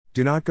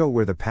Do not go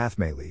where the path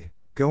may lead,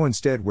 go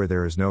instead where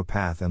there is no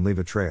path and leave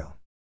a trail.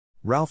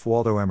 Ralph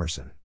Waldo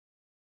Emerson.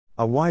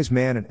 A wise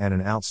man and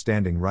an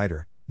outstanding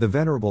writer, the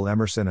Venerable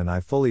Emerson, and I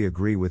fully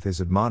agree with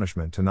his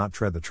admonishment to not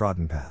tread the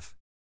trodden path.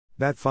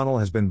 That funnel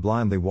has been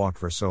blindly walked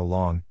for so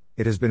long,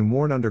 it has been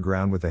worn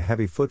underground with the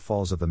heavy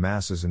footfalls of the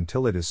masses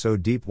until it is so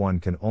deep one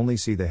can only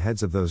see the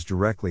heads of those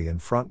directly in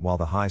front, while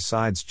the high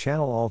sides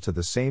channel all to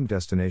the same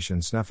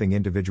destination, snuffing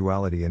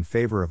individuality in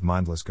favor of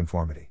mindless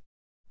conformity.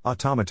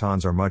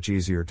 Automatons are much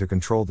easier to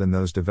control than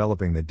those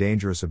developing the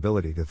dangerous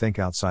ability to think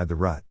outside the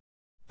rut.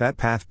 That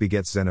path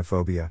begets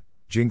xenophobia,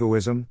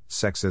 jingoism,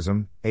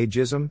 sexism,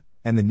 ageism,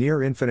 and the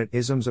near infinite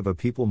isms of a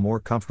people more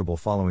comfortable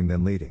following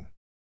than leading.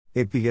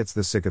 It begets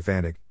the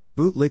sycophantic,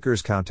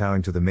 bootlickers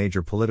kowtowing to the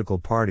major political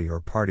party or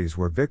parties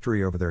where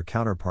victory over their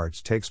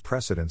counterparts takes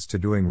precedence to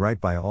doing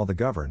right by all the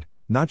governed,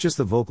 not just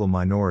the vocal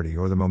minority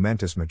or the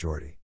momentous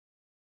majority.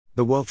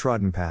 The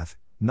well-trodden path,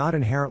 not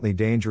inherently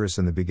dangerous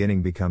in the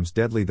beginning, becomes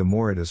deadly the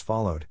more it is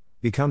followed,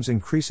 becomes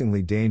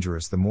increasingly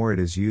dangerous the more it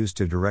is used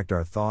to direct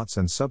our thoughts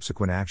and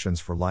subsequent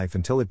actions for life,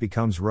 until it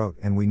becomes rote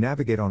and we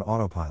navigate on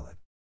autopilot.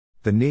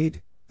 The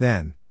need,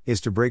 then, is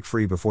to break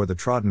free before the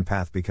trodden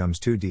path becomes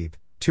too deep,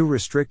 too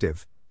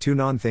restrictive, too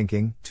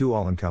non-thinking, too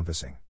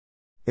all-encompassing.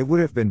 It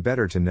would have been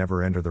better to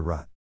never enter the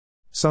rut.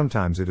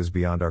 Sometimes it is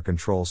beyond our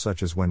control,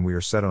 such as when we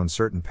are set on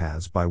certain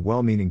paths by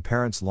well-meaning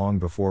parents long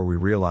before we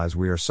realize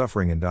we are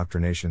suffering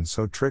indoctrination,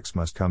 so tricks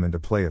must come into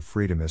play if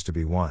freedom is to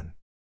be won.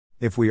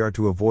 If we are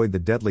to avoid the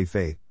deadly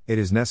fate, it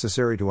is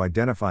necessary to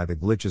identify the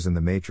glitches in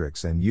the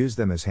matrix and use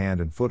them as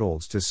hand and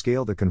footholds to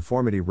scale the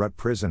conformity rut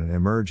prison and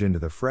emerge into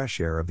the fresh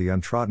air of the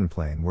untrodden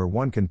plain where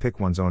one can pick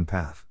one's own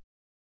path.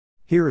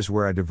 Here is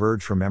where I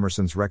diverge from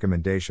Emerson's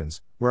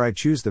recommendations, where I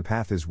choose the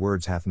path his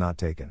words hath not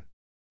taken.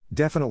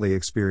 Definitely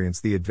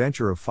experience the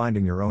adventure of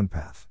finding your own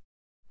path.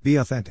 Be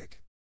authentic.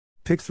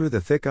 Pick through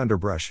the thick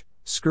underbrush,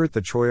 skirt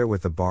the cholla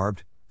with the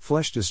barbed,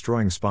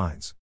 flesh-destroying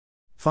spines.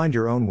 Find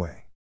your own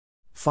way.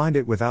 Find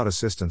it without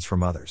assistance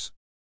from others.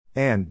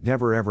 And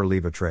never ever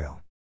leave a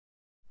trail.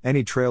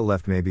 Any trail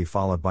left may be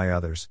followed by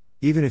others,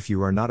 even if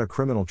you are not a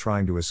criminal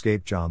trying to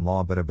escape John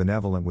Law but a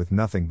benevolent with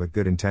nothing but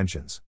good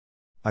intentions.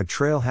 A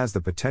trail has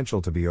the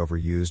potential to be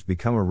overused,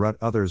 become a rut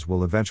others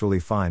will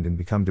eventually find, and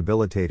become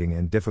debilitating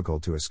and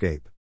difficult to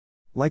escape.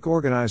 Like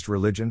organized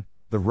religion,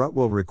 the rut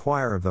will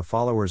require of the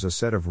followers a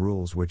set of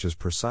rules, which is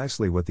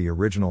precisely what the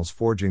originals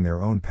forging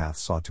their own path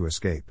sought to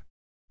escape.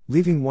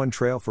 Leaving one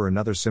trail for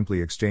another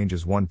simply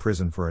exchanges one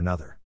prison for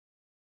another.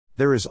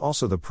 There is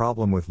also the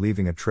problem with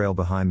leaving a trail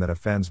behind that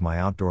offends my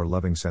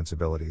outdoor-loving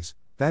sensibilities,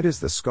 that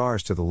is the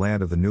scars to the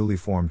land of the newly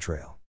formed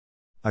trail.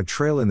 A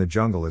trail in the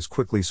jungle is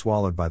quickly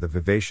swallowed by the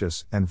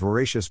vivacious and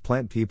voracious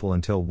plant people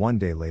until one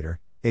day later,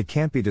 it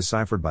can't be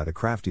deciphered by the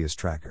craftiest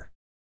tracker.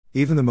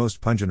 Even the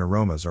most pungent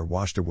aromas are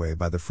washed away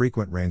by the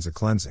frequent rains of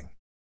cleansing.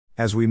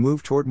 As we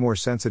move toward more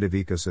sensitive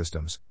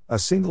ecosystems, a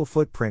single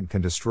footprint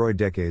can destroy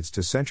decades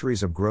to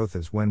centuries of growth,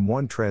 as when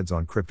one treads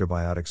on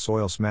cryptobiotic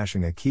soil,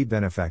 smashing a key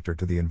benefactor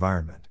to the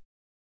environment.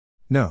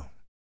 No.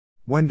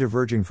 When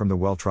diverging from the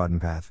well-trodden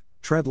path,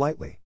 tread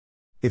lightly.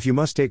 If you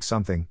must take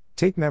something,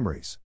 take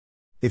memories.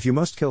 If you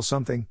must kill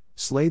something,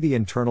 slay the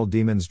internal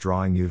demons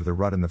drawing you to the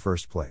rut in the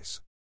first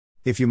place.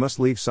 If you must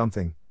leave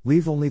something,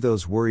 leave only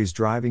those worries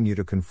driving you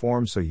to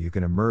conform, so you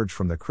can emerge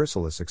from the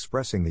chrysalis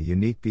expressing the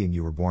unique being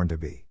you were born to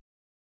be.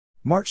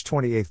 March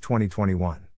 28, 2021.